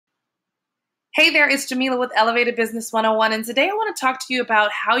Hey there, it's Jamila with Elevated Business 101, and today I want to talk to you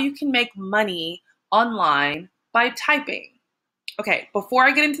about how you can make money online by typing. Okay, before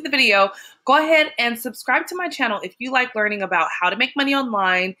I get into the video, go ahead and subscribe to my channel if you like learning about how to make money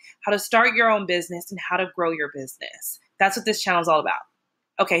online, how to start your own business, and how to grow your business. That's what this channel is all about.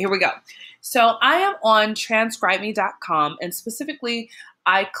 Okay, here we go. So I am on transcribeme.com, and specifically,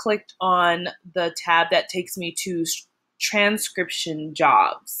 I clicked on the tab that takes me to transcription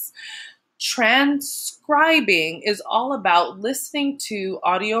jobs. Transcribing is all about listening to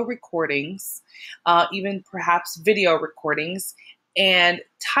audio recordings, even perhaps video recordings, and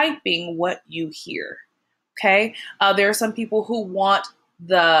typing what you hear. Okay, there are some people who want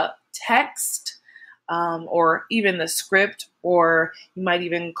the text or even the script, or you might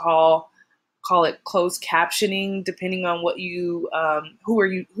even call it closed captioning, depending on what you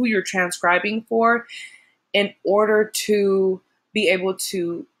who you're transcribing for, in order to be able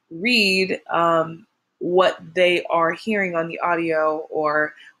to read what they are hearing on the audio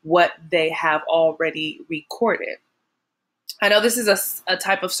or what they have already recorded. I know this is a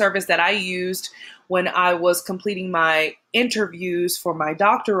type of service that I used when I was completing my interviews for my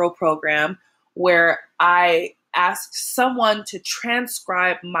doctoral program, where I asked someone to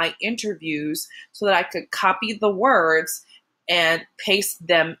transcribe my interviews so that I could copy the words and paste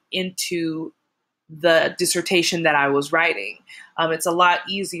them into the dissertation that I was writing. It's a lot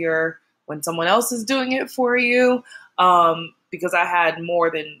easier when someone else is doing it for you, because I had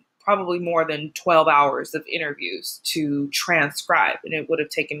probably more than 12 hours of interviews to transcribe, and it would have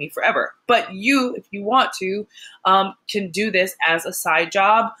taken me forever. But you, if you want to, can do this as a side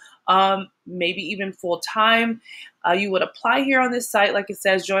job, maybe even full time. You would apply here on this site, like it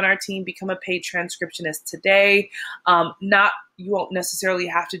says, join our team, become a paid transcriptionist today. You won't necessarily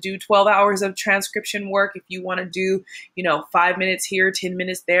have to do 12 hours of transcription work. If you want to do, 5 minutes here, 10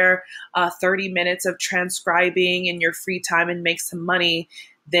 minutes there, 30 minutes of transcribing in your free time and make some money,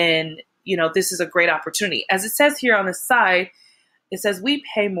 then, this is a great opportunity. As it says here on the side, it says we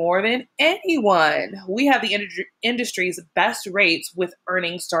pay more than anyone. We have the industry's best rates, with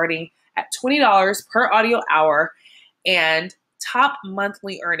earnings starting at $20 per audio hour and top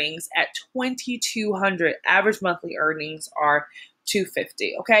monthly earnings at $2,200. Average monthly earnings are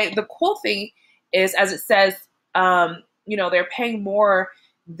 $250. Okay. The cool thing is, as it says, they're paying more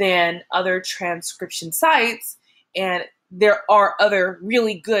than other transcription sites, and there are other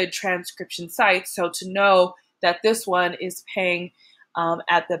really good transcription sites. So to know that this one is paying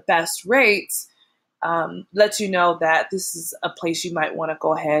at the best rates lets you know that this is a place you might want to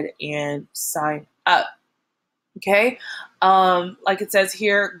go ahead and sign up. Okay, like it says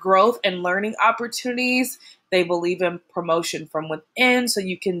here, growth and learning opportunities. They believe in promotion from within, so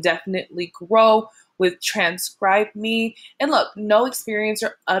you can definitely grow with TranscribeMe. And look, no experience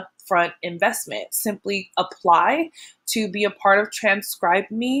or upfront investment. Simply apply to be a part of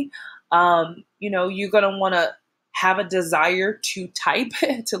TranscribeMe. You're going to want to have a desire to type,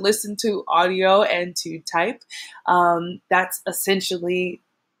 to listen to audio and to type. That's essentially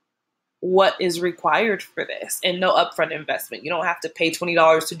what is required for this, and no upfront investment. You don't have to pay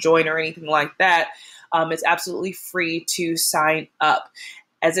 $20 to join or anything like that. It's absolutely free to sign up.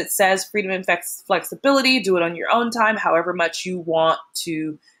 As it says, freedom and flexibility. Do it on your own time, however much you want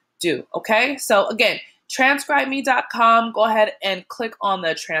to do. Okay, so again, transcribeme.com. Go ahead and click on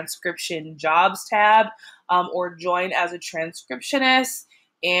the transcription jobs tab, or join as a transcriptionist,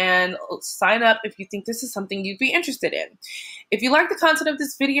 and sign up if you think this is something you'd be interested in. If you like the content of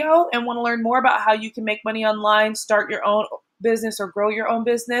this video and want to learn more about how you can make money online, start your own business, or grow your own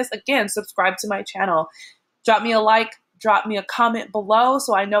business, again, subscribe to my channel. Drop me a like, drop me a comment below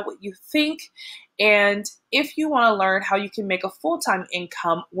so I know what you think. And if you want to learn how you can make a full-time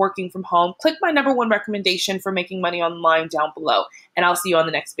income working from home, click my #1 recommendation for making money online down below. And I'll see you on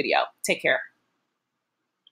the next video. Take care.